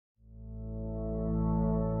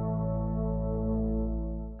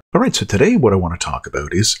All right, so today what I want to talk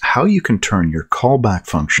about is how you can turn your callback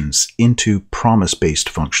functions into promise-based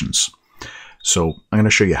functions. So I'm going to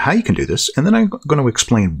show you how you can do this, and then I'm going to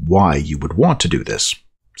explain why you would want to do this.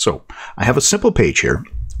 So I have a simple page here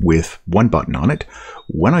with one button on it.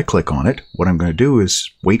 When I click on it, what I'm going to do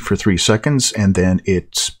is wait for 3 seconds, and then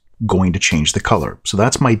it's going to change the color. So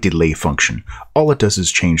that's my delay function. All it does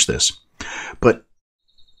is change this. But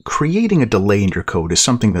creating a delay in your code is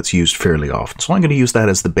something that's used fairly often. So I'm going to use that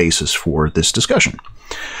as the basis for this discussion.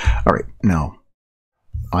 All right, now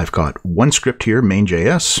I've got one script here,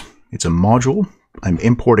 main.js. It's a module. I'm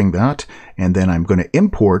importing that, and then I'm going to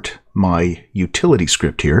import my utility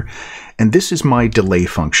script here. And this is my delay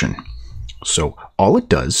function. So all it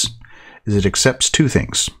does is it accepts two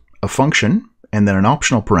things, a function and then an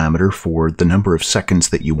optional parameter for the number of seconds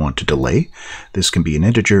that you want to delay. This can be an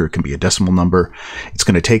integer, it can be a decimal number. It's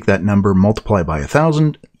going to take that number, multiply by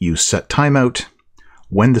 1,000, use set timeout.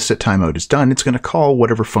 When the set timeout is done, it's going to call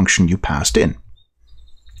whatever function you passed in.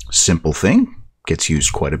 Simple thing, gets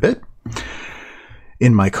used quite a bit.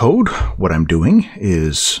 In my code, what I'm doing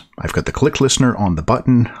is I've got the click listener on the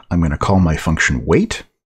button. I'm going to call my function wait.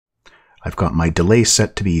 I've got my delay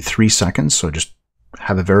set to be 3 seconds, so just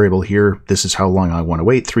have a variable here. This is how long I want to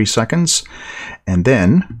wait, 3 seconds. And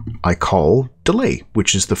then I call delay,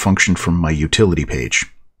 which is the function from my utility page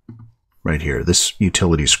right here, this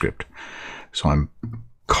utility script. So I'm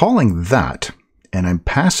calling that, and I'm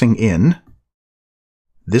passing in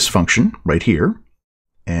this function right here,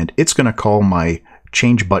 and it's going to call my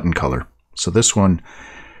change button color. So this one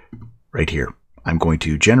right here, I'm going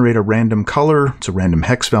to generate a random color. It's a random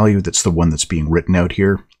hex value. That's the one that's being written out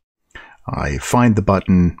here. I find the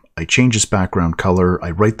button, I change its background color,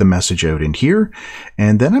 I write the message out in here,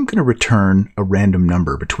 and then I'm going to return a random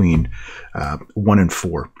number between 1 and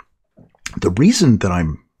 4. The reason that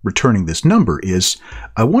I'm returning this number is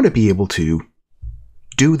I want to be able to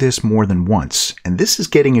do this more than once, and this is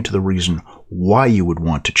getting into the reason why you would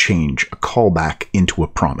want to change a callback into a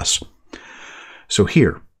promise. So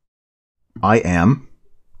here, I am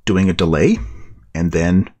doing a delay and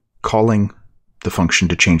then calling the function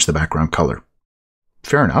to change the background color.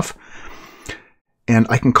 Fair enough. And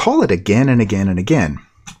I can call it again and again and again.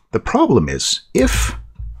 The problem is, if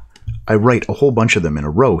I write a whole bunch of them in a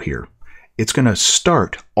row here, it's going to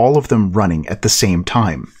start all of them running at the same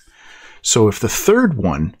time. So if the third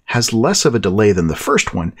one has less of a delay than the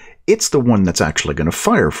first one, it's the one that's actually going to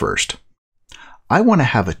fire first. I want to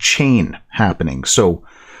have a chain happening. So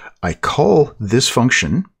I call this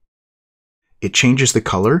function, it changes the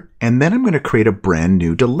color, and then I'm going to create a brand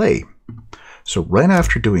new delay. So right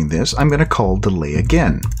after doing this, I'm going to call delay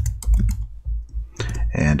again.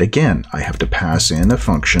 And again, I have to pass in a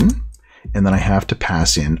function, and then I have to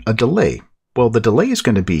pass in a delay. Well, the delay is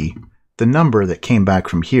going to be the number that came back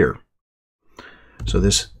from here. So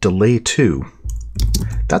this delay 2,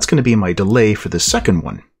 that's going to be my delay for the second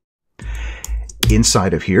one.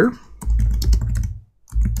 Inside of here,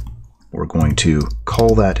 we're going to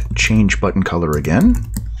call that change button color again.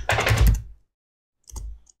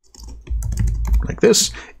 Like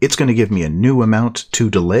this. It's going to give me a new amount to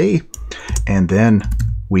delay, and then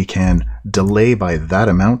we can delay by that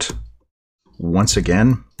amount once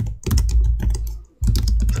again.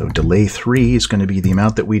 So delay 3 is going to be the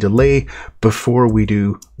amount that we delay before we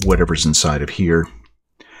do whatever's inside of here.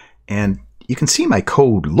 And you can see my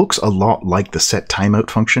code looks a lot like the set timeout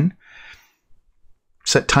function.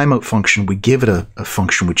 Set timeout function, we give it a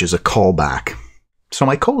function which is a callback. So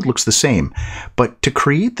my code looks the same, but to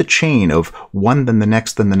create the chain of one, then the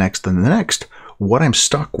next, then the next, then the next, what I'm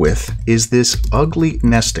stuck with is this ugly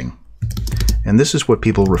nesting. And this is what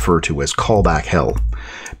people refer to as callback hell.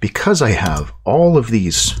 Because I have all of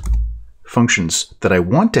these functions that I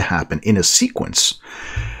want to happen in a sequence,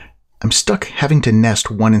 I'm stuck having to nest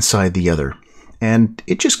one inside the other. And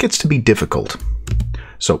it just gets to be difficult.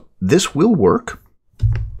 So this will work.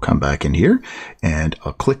 Come back in here, and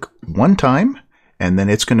I'll click one time, and then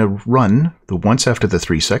it's going to run the once after the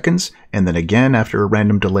 3 seconds, and then again after a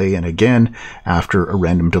random delay, and again after a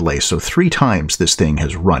random delay. So 3 times this thing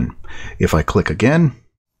has run. If I click again,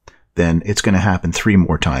 then it's going to happen 3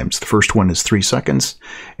 more times. The first one is 3 seconds,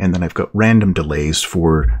 and then I've got random delays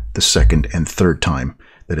for the second and third time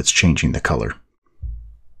that it's changing the color.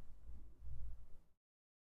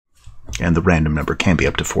 And the random number can be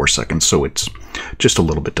up to 4 seconds, so it's just a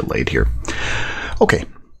little bit delayed here. Okay,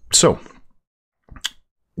 so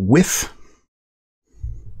with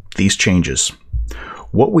these changes,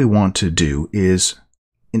 what we want to do is,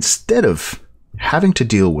 instead of having to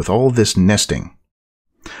deal with all this nesting,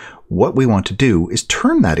 what we want to do is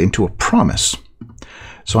turn that into a promise.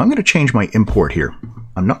 So I'm going to change my import here.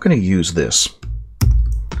 I'm not going to use this.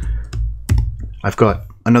 I've got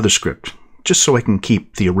another script, just so I can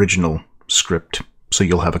keep the original script so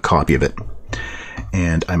you'll have a copy of it.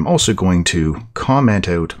 And I'm also going to comment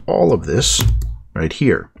out all of this right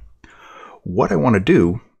here. What I want to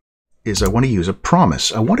do is I want to use a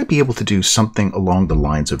promise. I want to be able to do something along the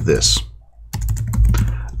lines of this.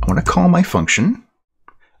 I want to call my function.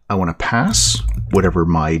 I want to pass whatever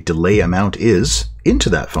my delay amount is into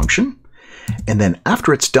that function. And then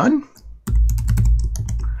after it's done,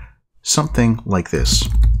 something like this.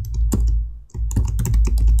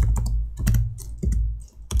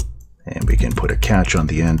 And we can put a catch on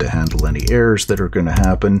the end to handle any errors that are going to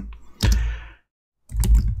happen.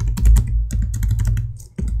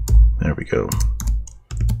 There we go.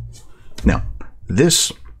 Now,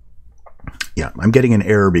 this, yeah, I'm getting an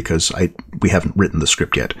error because we haven't written the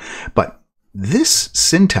script yet. But this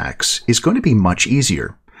syntax is going to be much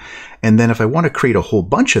easier. And then if I want to create a whole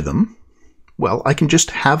bunch of them, well, I can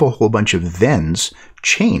just have a whole bunch of thens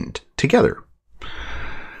chained together.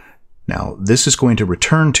 Now, this is going to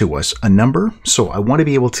return to us a number, so I want to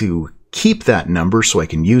be able to keep that number so I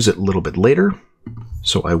can use it a little bit later.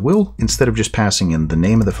 So I will, instead of just passing in the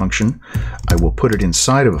name of the function, I will put it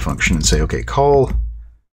inside of a function and say, okay, call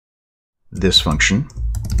this function.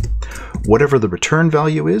 Whatever the return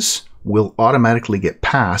value is will automatically get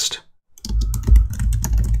passed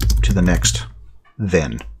to the next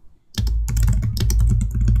then.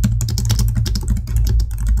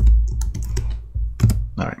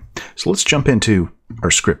 All right, so let's jump into our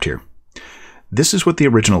script here. This is what the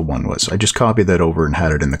original one was. I just copied that over and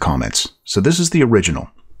had it in the comments. So this is the original.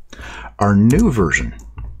 Our new version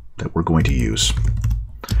that we're going to use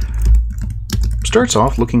starts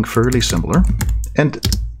off looking fairly similar. And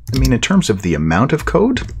I mean, in terms of the amount of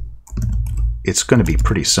code, it's going to be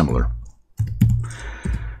pretty similar.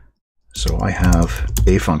 So I have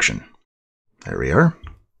a function. There we are.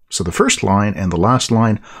 So the first line and the last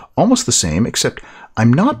line, almost the same, except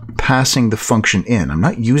I'm not passing the function in. I'm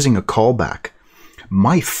not using a callback.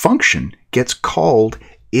 My function gets called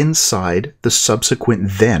inside the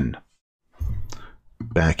subsequent then.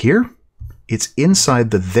 Back here, it's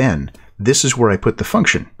inside the then. This is where I put the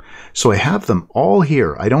function. So I have them all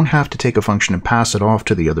here. I don't have to take a function and pass it off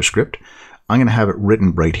to the other script. I'm going to have it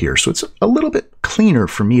written right here. So it's a little bit cleaner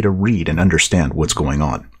for me to read and understand what's going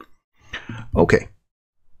on. Okay.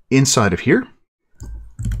 Inside of here,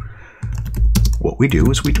 what we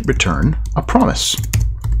do is we return a promise.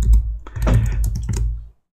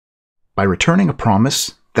 By returning a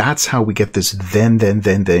promise, that's how we get this then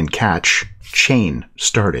catch chain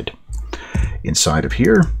started. Inside of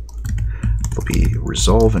here will be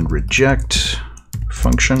resolve and reject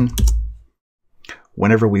function.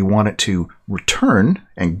 Whenever we want it to return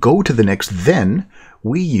and go to the next then,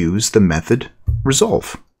 we use the method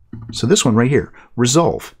resolve. So this one right here,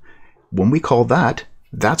 resolve. When we call that,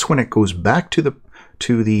 that's when it goes back to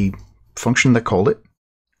the function that called it,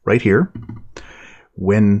 right here.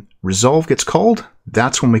 When resolve gets called,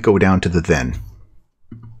 that's when we go down to the then.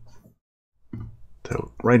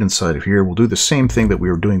 So right inside of here, we'll do the same thing that we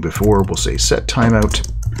were doing before. We'll say set timeout,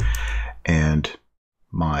 and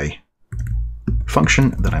my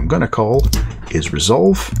function that I'm going to call is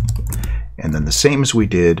resolve. And then the same as we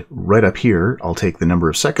did right up here, I'll take the number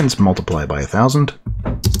of seconds, multiply by 1,000.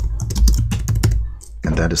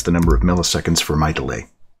 And that is the number of milliseconds for my delay.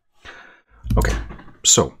 Okay,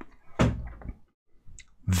 so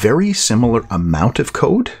very similar amount of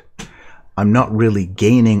code. I'm not really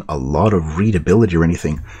gaining a lot of readability or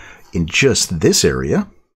anything in just this area.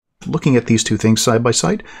 Looking at these two things side by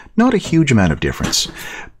side, not a huge amount of difference.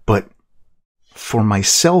 But for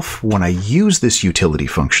myself, when I use this utility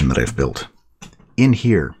function that I've built in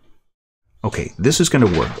here, okay, this is going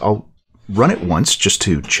to work. I'll run it once just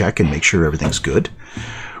to check and make sure everything's good.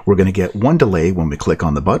 We're going to get one delay when we click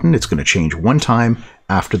on the button. It's going to change one time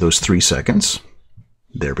after those 3 seconds.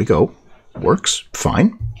 There we go. Works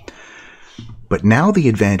fine. But now the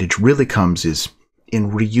advantage really comes is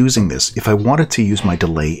in reusing this. If I wanted to use my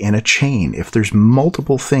delay in a chain, if there's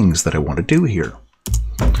multiple things that I want to do here.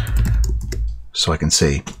 So I can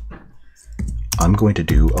say, I'm going to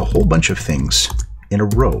do a whole bunch of things in a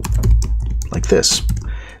row, like this.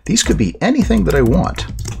 These could be anything that I want,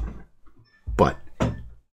 but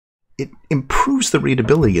it improves the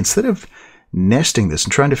readability. Instead of nesting this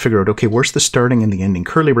and trying to figure out, okay, where's the starting and the ending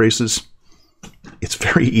curly braces? It's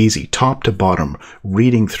very easy, top to bottom,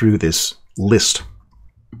 reading through this list.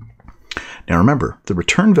 Now remember, the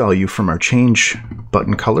return value from our change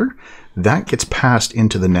button color, that gets passed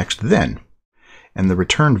into the next then. And the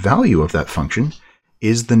return value of that function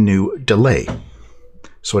is the new delay.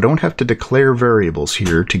 So I don't have to declare variables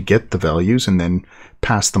here to get the values and then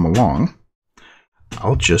pass them along.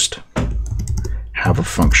 I'll just have a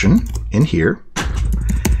function in here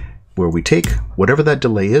where we take whatever that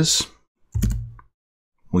delay is.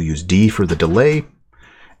 We'll use D for the delay,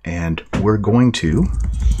 and we're going to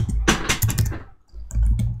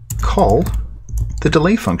call the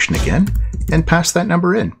delay function again and pass that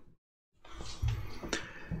number in.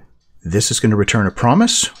 This is going to return a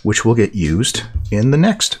promise, which will get used in the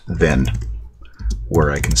next then,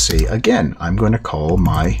 where I can say again, I'm going to call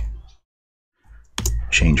my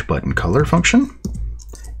change button color function.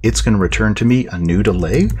 It's going to return to me a new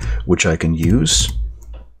delay, which I can use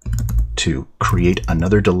to create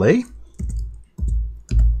another delay.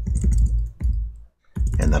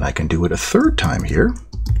 And then I can do it a third time here.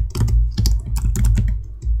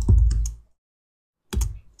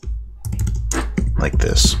 Like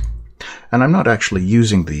this. And I'm not actually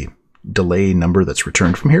using the delay number that's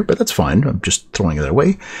returned from here, but that's fine. I'm just throwing it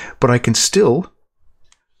away. But I can still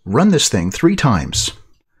run this thing 3 times,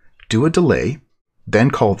 do a delay,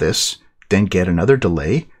 then call this, then get another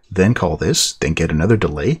delay, then call this, then get another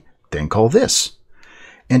delay, then call this.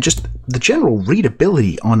 And just the general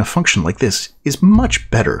readability on a function like this is much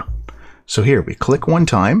better. So here we click 1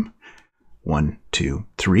 time, 1, 2,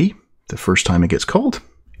 3, the first time it gets called.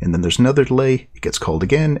 And then there's another delay, it gets called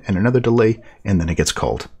again, and another delay, and then it gets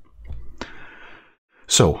called.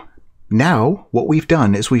 So now what we've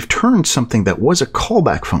done is we've turned something that was a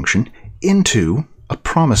callback function into a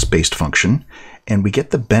promise-based function, and we get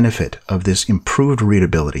the benefit of this improved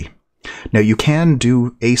readability. Now you can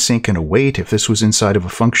do async and await. If this was inside of a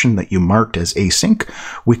function that you marked as async,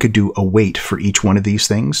 we could do await for each one of these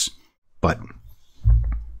things, but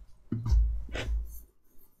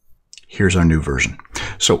here's our new version.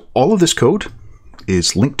 So all of this code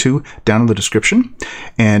is linked to down in the description.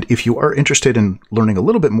 And if you are interested in learning a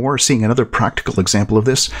little bit more, seeing another practical example of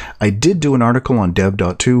this, I did do an article on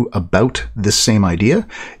dev.to about this same idea.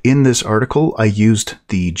 In this article, I used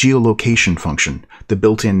the geolocation function, the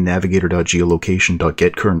built-in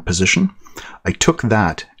navigator.geolocation.getCurrentPosition. I took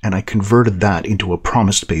that and I converted that into a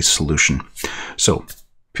promise-based solution. So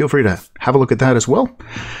feel free to have a look at that as well.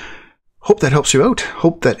 Hope that helps you out.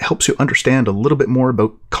 Hope that helps you understand a little bit more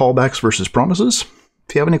about callbacks versus promises.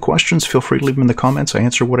 If you have any questions, feel free to leave them in the comments. I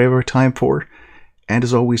answer whatever I have time for. And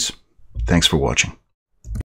as always, thanks for watching.